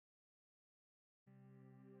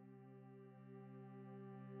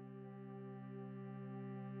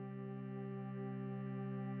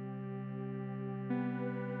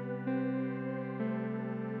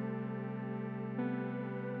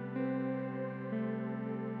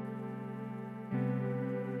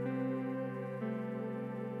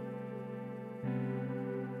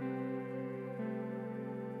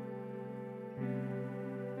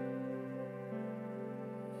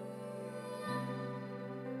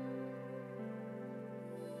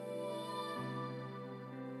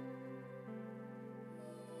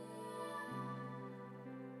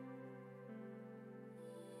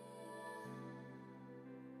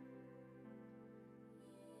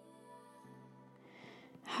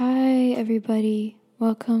everybody.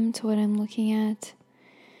 Welcome to What I'm Looking At.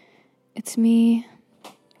 It's me,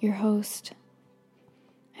 your host.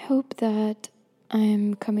 I hope that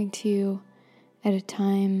I'm coming to you at a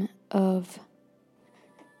time of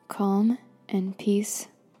calm and peace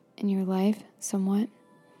in your life, somewhat.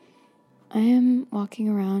 I am walking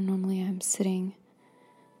around. Normally I'm sitting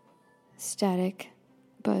static,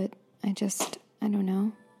 but I don't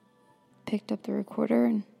know, picked up the recorder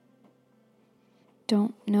and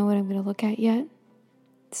don't know what I'm going to look at yet.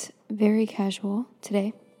 It's very casual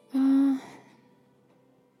today.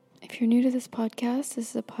 If you're new to this podcast,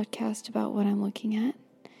 this is a podcast about what I'm looking at.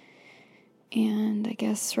 And I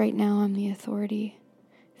guess right now I'm the authority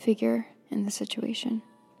figure in the situation.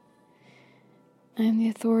 I'm the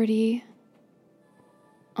authority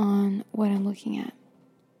on what I'm looking at.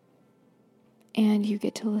 And you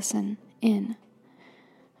get to listen in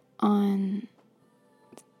on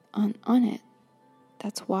it.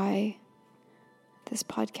 That's why this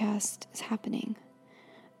podcast is happening.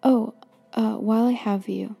 While I have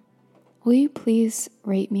you, will you please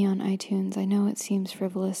rate me on iTunes? I know it seems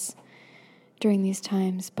frivolous during these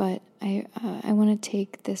times, but I want to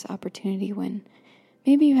take this opportunity when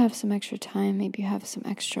maybe you have some extra time, maybe you have some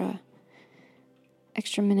extra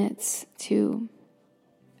minutes to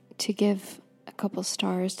give a couple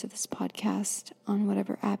stars to this podcast on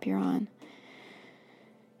whatever app you're on.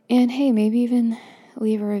 And hey, maybe even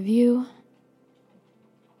leave a review.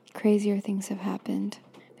 Crazier things have happened.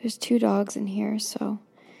 There's 2 dogs in here, so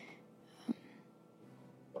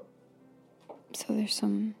there's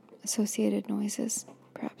some associated noises.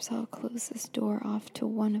 Perhaps I'll close this door off to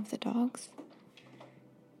one of the dogs.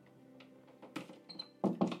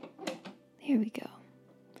 There we go.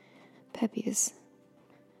 Peppy is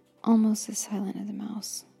almost as silent as a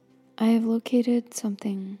mouse. I have located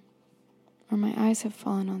something, or my eyes have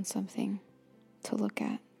fallen on something to look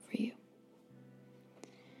at for you.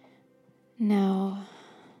 Now,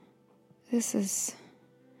 this is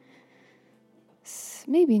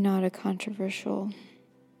maybe not a controversial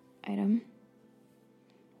item.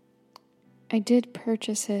 I did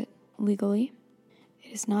purchase it legally.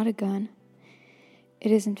 It is not a gun.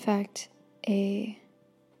 It is in fact a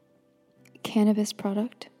cannabis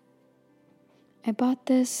product. I bought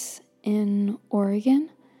this in Oregon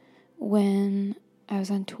when I was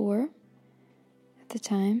on tour. At the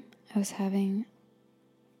time, I was having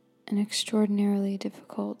an extraordinarily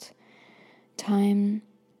difficult time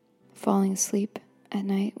falling asleep at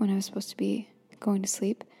night when I was supposed to be going to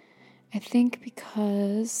sleep. I think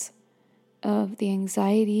because of the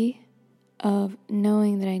anxiety of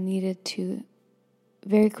knowing that I needed to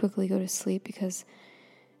very quickly go to sleep because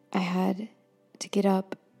I had to get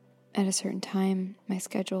up at a certain time. My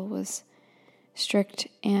schedule was strict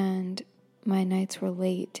and my nights were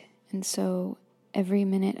late, and so every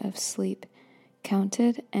minute of sleep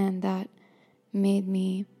counted, and that made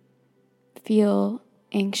me feel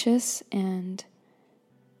anxious and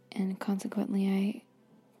consequently I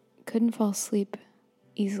couldn't fall asleep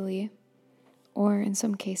easily, or in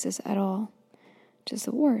some cases at all, which is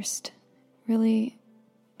the worst. Really,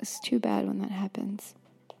 it's too bad when that happens.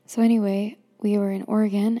 So anyway, we were in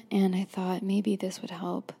Oregon, and I thought maybe this would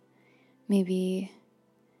help. Maybe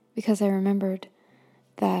because I remembered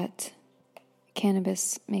that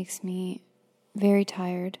cannabis makes me very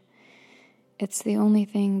tired. It's the only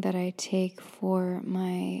thing that I take for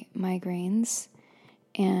my migraines,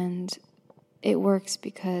 and it works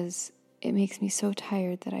because it makes me so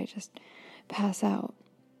tired that I just pass out.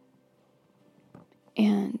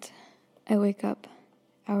 And I wake up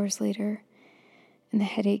hours later, and the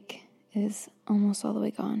headache is almost all the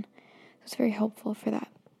way gone. So it's very helpful for that.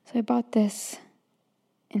 So I bought this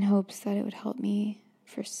in hopes that it would help me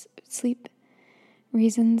for sleep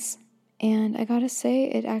reasons. And I gotta say,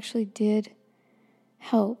 it actually did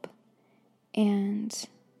help. And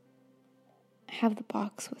I have the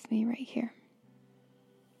box with me right here.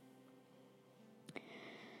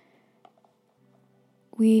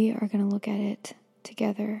 We are going to look at it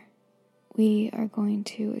together. We are going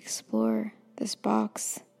to explore this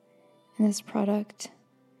box and this product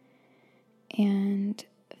and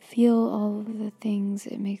feel all of the things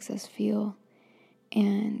it makes us feel,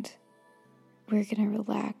 and we're going to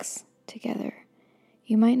relax together.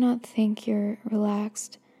 You might not think you're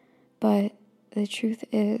relaxed, but the truth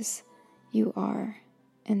is you are.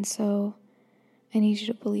 And so I need you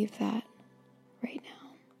to believe that right now.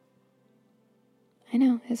 I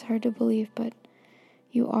know it's hard to believe, but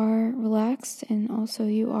you are relaxed, and also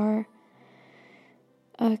you are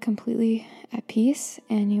completely at peace,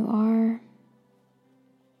 and you are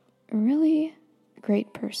a really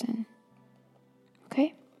great person.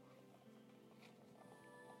 Okay?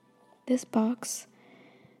 This box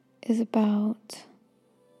is about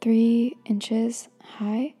 3 inches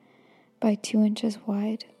high by 2 inches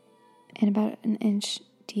wide and about an inch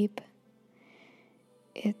deep.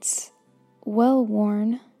 It's well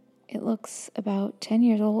worn. It looks about 10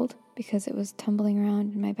 years old because it was tumbling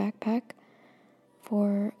around in my backpack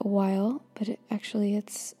for a while, but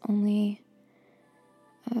it's only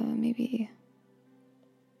maybe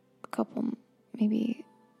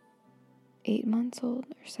 8 months old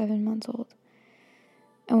or 7 months old.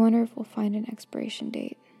 I wonder if we'll find an expiration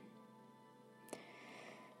date.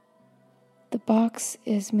 The box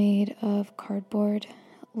is made of cardboard,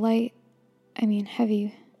 heavy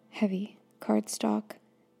cardstock.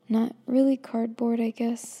 Not really cardboard, I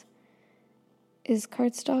guess. Is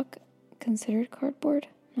cardstock considered cardboard?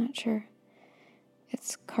 Not sure.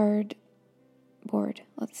 It's cardboard,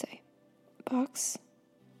 let's say. Box.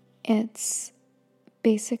 Its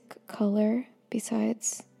basic color,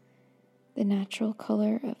 besides the natural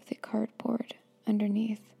color of the cardboard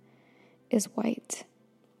underneath, is white.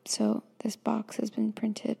 So this box has been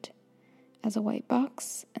printed as a white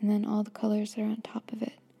box, and then all the colors that are on top of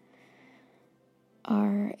it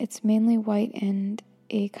it's mainly white and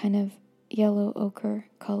a kind of yellow ochre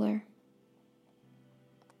color,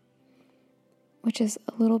 which is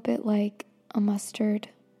a little bit like a mustard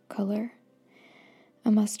color, a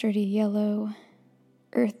mustardy yellow,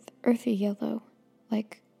 earthy yellow,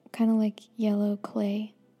 kind of like yellow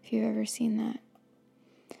clay, if you've ever seen that.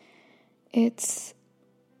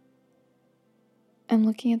 I'm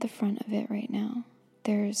looking at the front of it right now.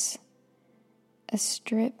 There's a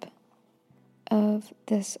strip of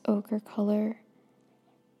this ochre color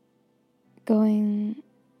going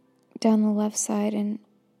down the left side, and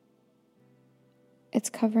it's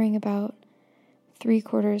covering about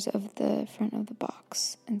 3/4 of the front of the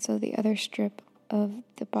box. And so the other strip of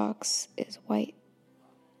the box is white.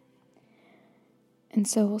 And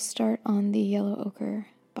so we'll start on the yellow ochre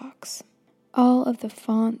box. All of the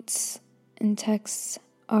fonts and texts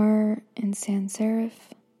are in sans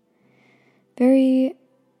serif. Very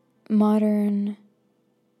modern,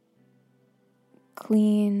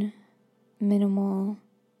 clean, minimal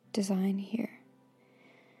design here,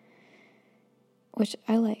 which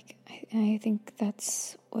I like. I think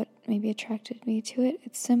that's what maybe attracted me to it.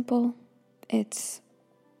 It's simple, it's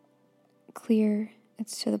clear,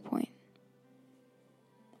 it's to the point.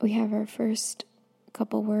 We have our first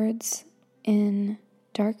couple words in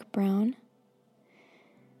dark brown,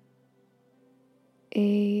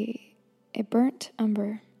 a burnt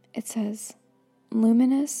umber. It says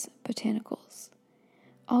Luminous Botanicals,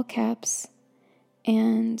 all caps,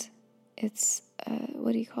 and it's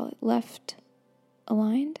left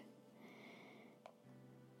aligned,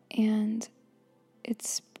 and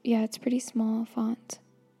it's pretty small font.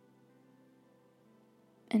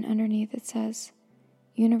 And underneath it says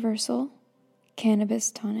Universal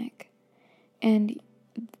Cannabis Tonic, and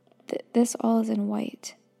this all is in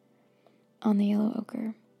white on the yellow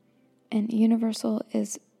ochre. And Universal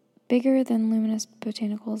is bigger than Luminous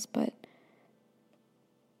Botanicals, but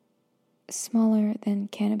smaller than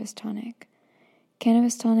Cannabis Tonic.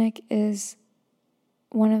 Cannabis Tonic is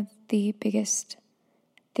one of the biggest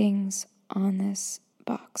things on this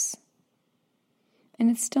box. And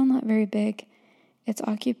it's still not very big. It's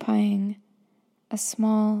occupying a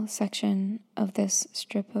small section of this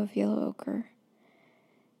strip of yellow ochre.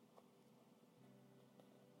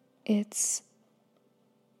 It's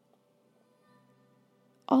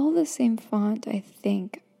all the same font, I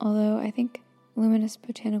think, although I think Luminous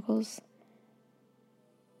Botanicals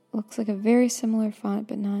looks like a very similar font,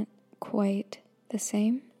 but not quite the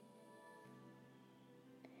same.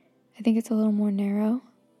 I think it's a little more narrow.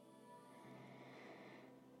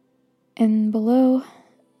 And below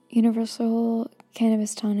Universal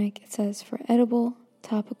Cannabis Tonic, it says for edible,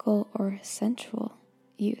 topical, or sensual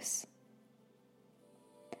use.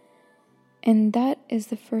 And that is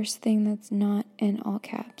the first thing that's not in all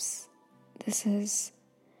caps. This is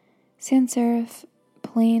sans serif,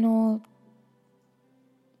 plain old,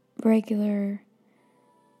 regular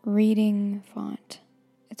reading font.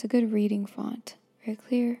 It's a good reading font. Very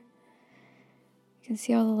clear. You can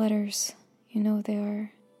see all the letters. You know what they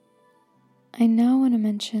are. I now want to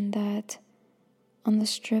mention that on the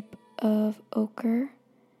strip of ochre,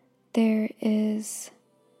 there is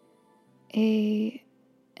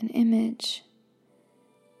an image.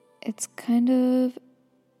 It's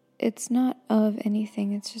not of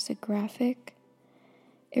anything, it's just a graphic.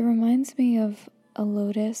 It reminds me of a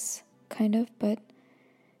lotus, kind of, but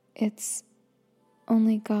it's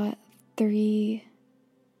only got 3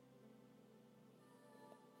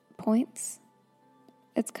 points.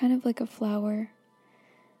 It's kind of like a flower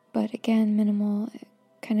but again, minimal,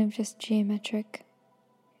 kind of just geometric.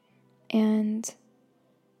 And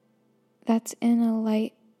that's in a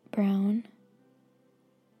light brown.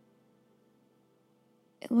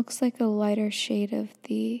 It looks like a lighter shade of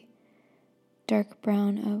the dark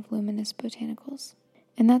brown of Luminous Botanicals.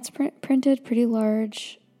 And that's printed pretty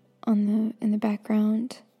large in the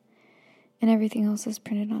background, and everything else is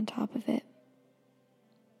printed on top of it.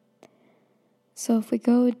 So if we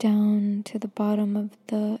go down to the bottom of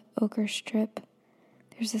the ochre strip,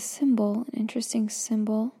 there's a symbol, an interesting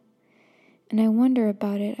symbol, and I wonder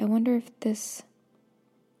about it. I wonder if this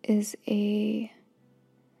is a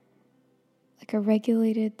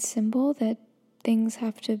regulated symbol that things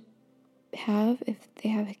have to have if they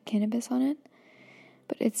have cannabis on it.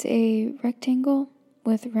 But it's a rectangle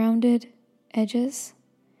with rounded edges,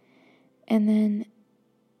 and then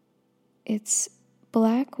it's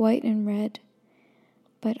black, white, and red,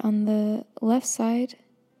 but on the left side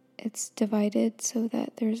it's divided so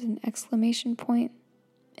that there's an exclamation point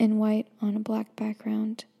in white on a black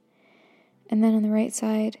background, and then on the right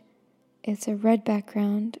side it's a red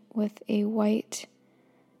background with a white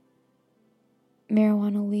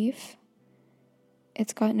marijuana leaf.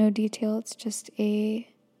 It's got no detail, it's just a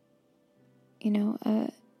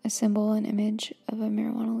symbol, an image of a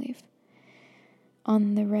marijuana leaf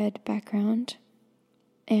on the red background,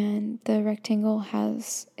 and the rectangle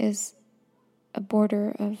is a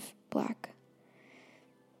border of black.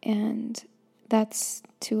 And that's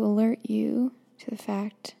to alert you to the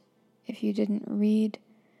fact, if you didn't read,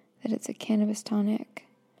 that it's a cannabis tonic,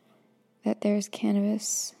 that there's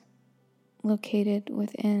cannabis located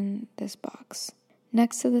within this box.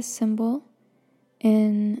 Next to this symbol,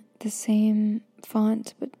 in the same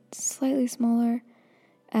font but slightly smaller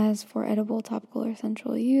as for edible, topical, or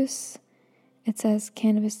essential use, it says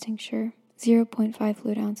cannabis tincture, 0.5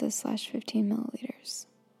 fluid ounces / 15 milliliters.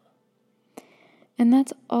 And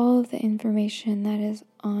that's all of the information that is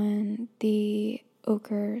on the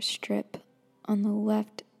ochre strip on the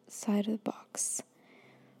left side of the box.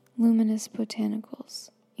 Luminous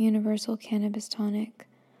Botanicals, universal cannabis tonic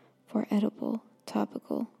for edible,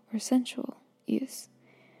 topical, or sensual use.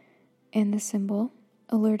 And the symbol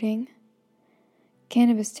alerting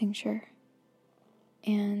cannabis tincture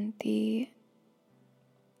and the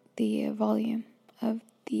volume of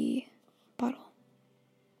the bottle.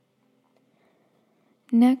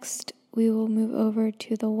 Next, we will move over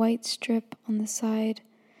to the white strip on the side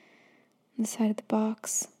of the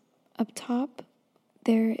box. Up top,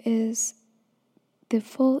 there is the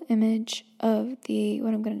full image of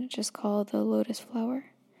what I'm going to just call the lotus flower.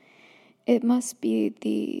 It must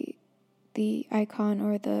be the icon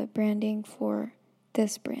or the branding for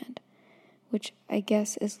this brand, which I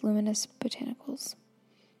guess is Luminous Botanicals.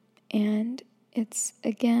 And it's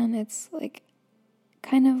like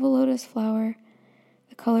kind of a lotus flower.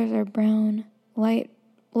 The colors are brown,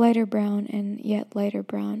 lighter brown, and yet lighter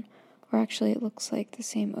brown. Or actually, it looks like the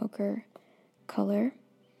same ochre color.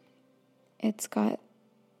 It's got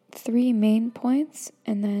 3 main points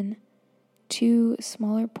and then 2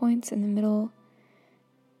 smaller points in the middle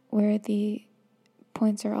where the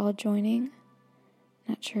points are all joining.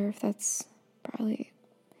 Not sure if that's probably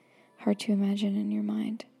hard to imagine in your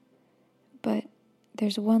mind. But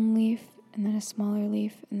there's one leaf and then a smaller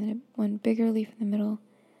leaf and then one bigger leaf in the middle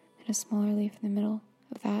and a smaller leaf in the middle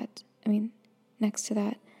of that. Next to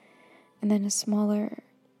that. And then a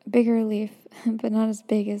bigger leaf, but not as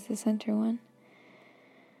big as the center one.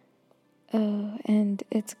 And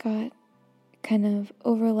it's got kind of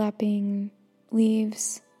overlapping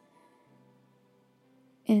leaves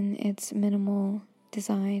in its minimal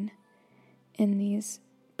design in these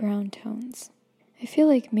brown tones. I feel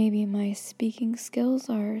like maybe my speaking skills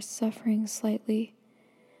are suffering slightly.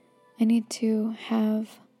 I need to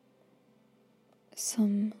have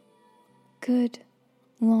some good,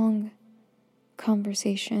 long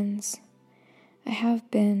conversations. I have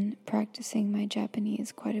been practicing my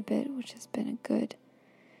Japanese quite a bit, which has been a good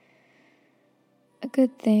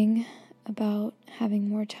thing about having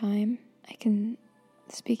more time.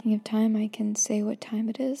 Speaking of time, I can say what time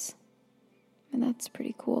it is, and that's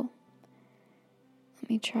pretty cool. Let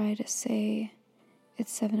me try to say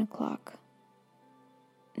it's 7 o'clock.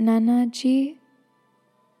 Nanaji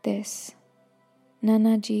desu.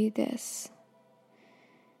 Nanaji desu.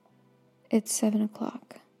 It's 7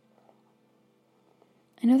 o'clock.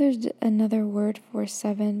 I know there's another word for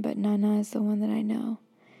 7, but nana is the one that I know.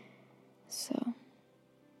 So,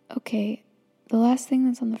 okay, the last thing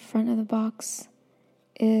that's on the front of the box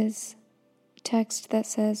is text that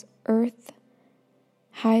says Earth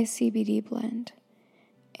High CBD Blend.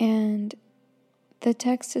 And the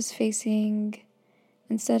text is facing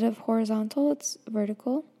instead of horizontal, it's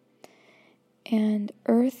vertical. And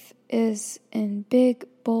earth is in big,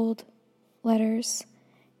 bold letters,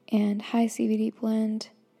 and high CBD blend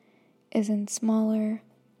is in smaller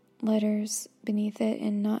letters beneath it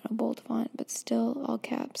and not a bold font, but still all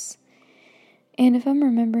caps. And if I'm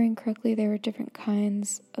remembering correctly, there were different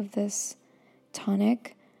kinds of this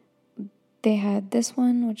tonic. They had this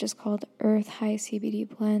one, which is called Earth High CBD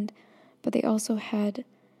Blend, but they also had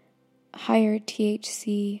higher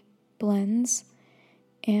THC blends.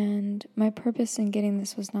 And my purpose in getting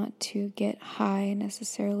this was not to get high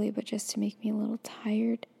necessarily, but just to make me a little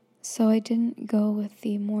tired. So I didn't go with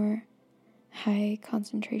the more high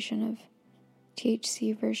concentration of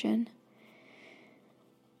THC version.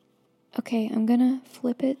 Okay, I'm gonna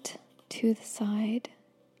flip it to the side,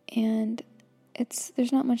 and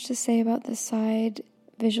there's not much to say about the side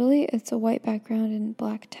visually. It's a white background and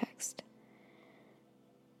black text.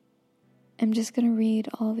 I'm just gonna read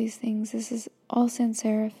all of these things. This is all sans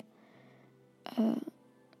serif,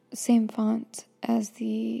 same font as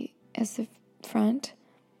the front,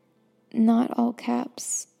 not all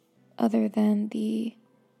caps, other than the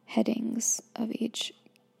headings of each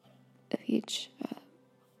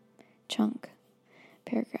chunk,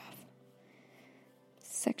 paragraph,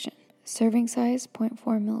 section. Serving size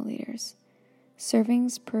 0.4 milliliters.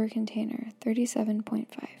 Servings per container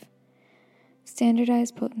 37.5.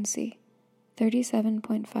 Standardized potency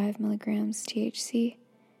 37.5 milligrams THC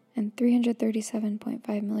and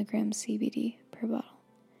 337.5 milligrams CBD per bottle.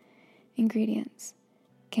 Ingredients: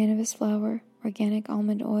 cannabis flower, organic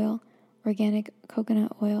almond oil, organic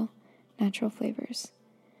coconut oil, natural flavors.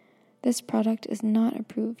 This product is not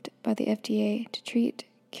approved by the FDA to treat,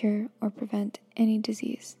 cure, or prevent any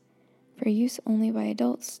disease. For use only by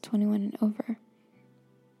adults 21 and over.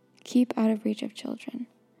 Keep out of reach of children.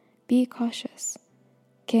 Be cautious.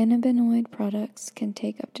 Cannabinoid products can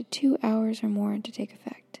take up to 2 hours or more to take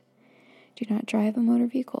effect. Do not drive a motor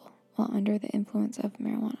vehicle while under the influence of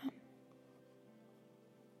marijuana.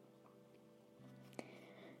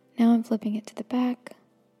 Now I'm flipping it to the back.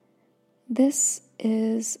 This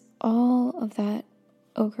is all of that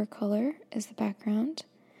ochre color is the background.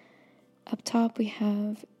 Up top we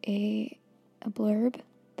have a blurb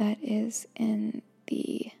that is in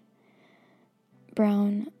the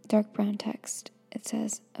dark brown text. It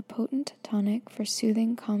says, a potent tonic for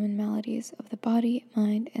soothing common maladies of the body,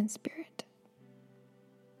 mind, and spirit.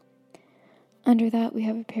 Under that we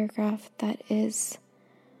have a paragraph that is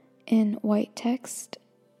in white text.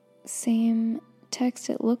 Same text,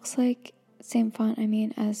 it looks like, same font,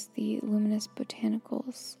 as the Luminous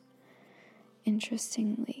Botanicals,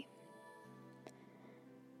 interestingly.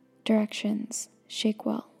 Directions: shake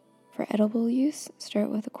well. For edible use, start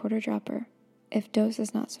with a quarter dropper. If dose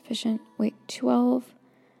is not sufficient, wait 12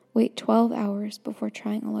 hours before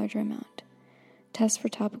trying a larger amount. Test for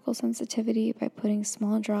topical sensitivity by putting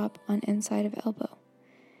small drop on inside of elbow.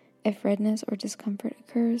 If redness or discomfort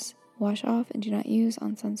occurs, wash off and do not use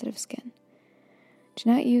on sensitive skin. Do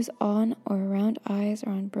not use on or around eyes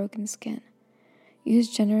or on broken skin. Use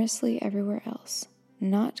generously everywhere else.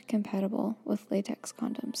 Not compatible with latex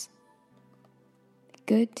condoms.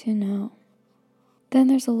 Good to know. Then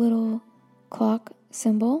there's a little clock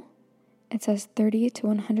symbol. It says 30 to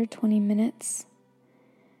 120 minutes.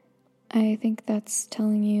 I think that's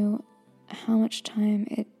telling you how much time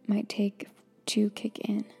it might take to kick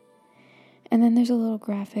in. And then there's a little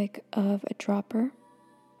graphic of a dropper.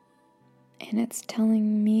 And it's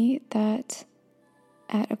telling me that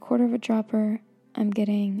at a quarter of a dropper, I'm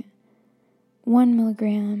getting 1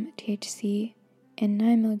 milligram THC and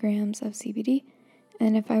 9 milligrams of CBD.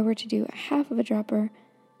 And if I were to do a half of a dropper,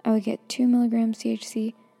 I would get 2 milligrams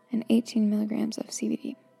THC and 18 milligrams of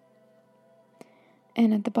CBD.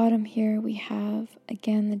 And at the bottom here, we have,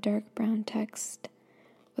 again, the dark brown text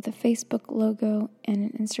with a Facebook logo and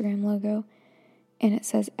an Instagram logo. And it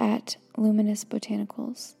says at Luminous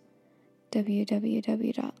Botanicals.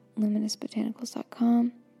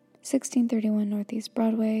 www.luminousbotanicals.com, 1631 Northeast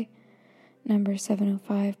Broadway, number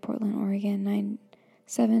 705, Portland, Oregon,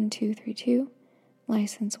 97232,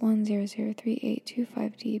 license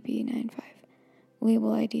 1003825DB95,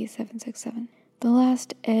 label ID 767. The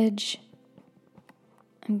last edge,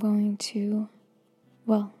 the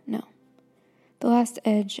last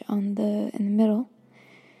edge in the middle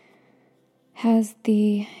has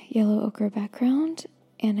the yellow ochre background,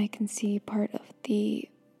 and I can see part of the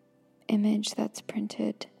image that's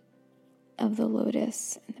printed of the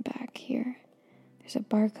lotus in the back here. There's a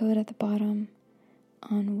barcode at the bottom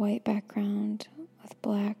on white background with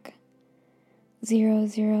black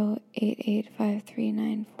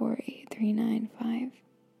 008853948395.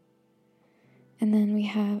 And then we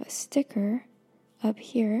have a sticker up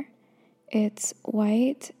here. It's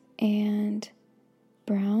white and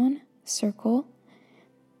brown circle,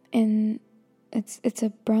 and it's a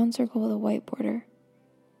brown circle with a white border.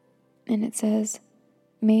 And it says,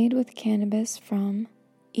 made with cannabis from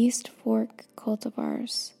East Fork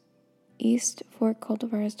Cultivars,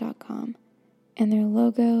 eastforkcultivars.com. And their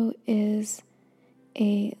logo is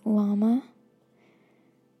a llama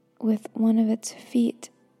with one of its feet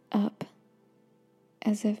up,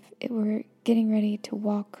 as if it were getting ready to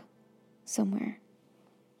walk somewhere.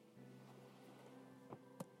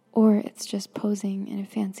 Or it's just posing in a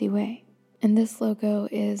fancy way. And this logo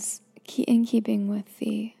is in keeping with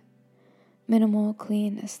the minimal,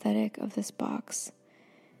 clean aesthetic of this box.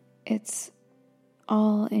 It's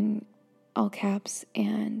all in all caps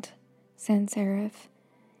and sans serif,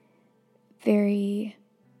 very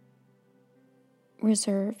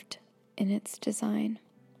reserved in its design,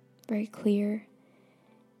 very clear,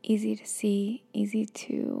 easy to see, easy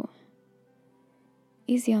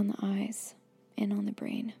on the eyes and on the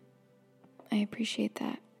brain. I appreciate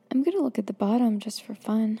that. I'm going to look at the bottom just for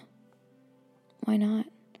fun. Why not?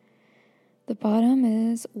 The bottom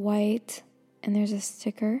is white, and there's a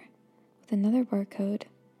sticker with another barcode.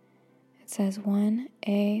 It says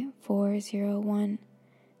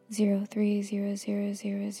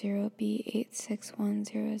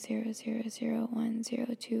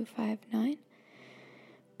 1A4010000B8610000100259.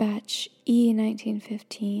 Batch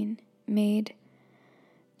E1915, made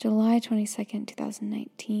July 22nd,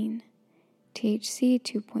 2019. THC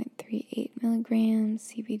 2.38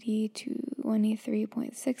 milligrams, CBD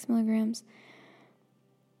 23.6 milligrams.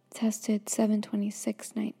 Tested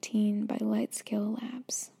 7/26/19 by Lightscale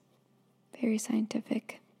Labs. Very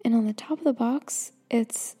scientific. And on the top of the box,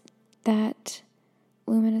 it's that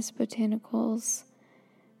Luminous Botanicals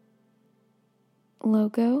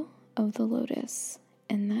logo of the lotus.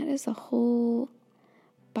 And that is a whole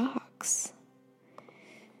box.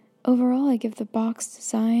 Overall, I give the box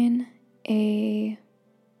design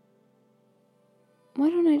why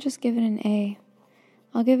don't I just give it an A?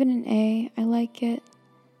 I'll give it an A. I like it.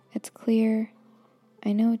 It's clear.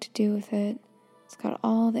 I know what to do with it. It's got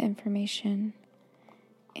all the information.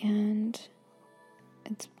 And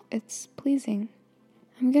it's pleasing.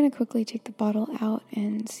 I'm going to quickly take the bottle out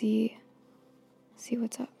and see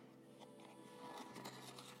what's up.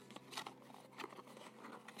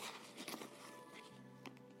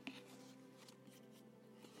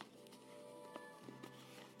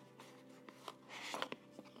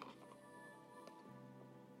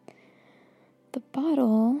 The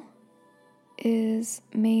bottle is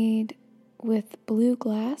made with blue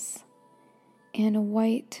glass and a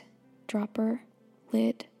white dropper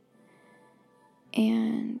lid,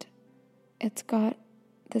 and it's got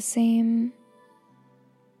the same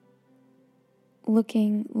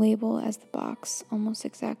looking label as the box, almost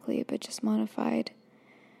exactly, but just modified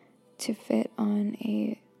to fit on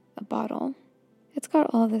a bottle. It's got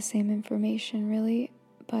all the same information, really,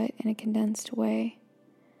 but in a condensed way.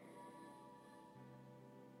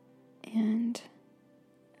 And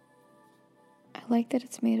I like that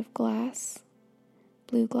it's made of glass,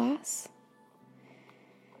 blue glass.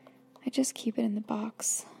 I just keep it in the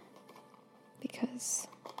box because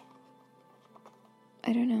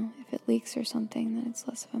I don't know, if it leaks or something, then it's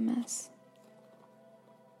less of a mess.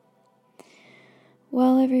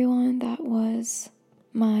 Well, everyone, that was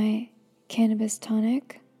my cannabis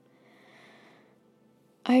tonic.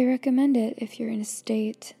 I recommend it if you're in a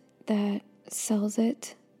state that sells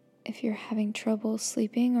it. If you're having trouble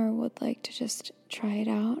sleeping or would like to just try it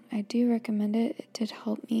out, I do recommend it. It did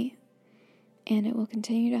help me, and it will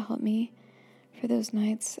continue to help me for those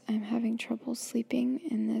nights I'm having trouble sleeping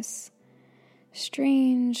in this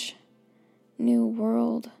strange new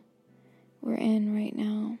world we're in right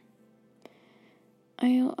now.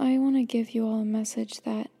 I want to give you all a message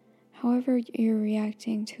that however you're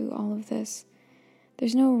reacting to all of this,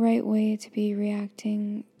 there's no right way to be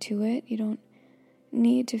reacting to it. You don't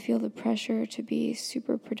need to feel the pressure to be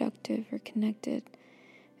super productive or connected.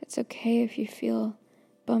 It's okay if you feel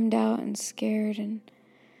bummed out and scared and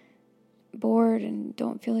bored and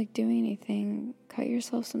don't feel like doing anything. Cut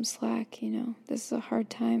yourself some slack, This is a hard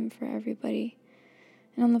time for everybody.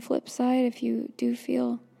 And on the flip side, if you do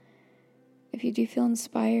feel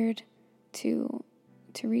inspired to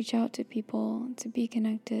reach out to people, to be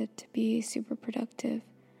connected, to be super productive,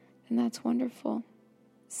 then that's wonderful.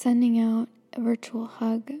 Sending out a virtual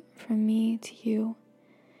hug from me to you,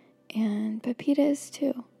 and Pepita is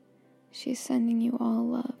too. She's sending you all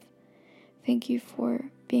love. Thank you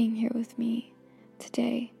for being here with me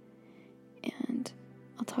today, and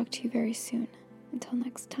I'll talk to you very soon. Until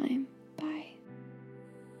next time.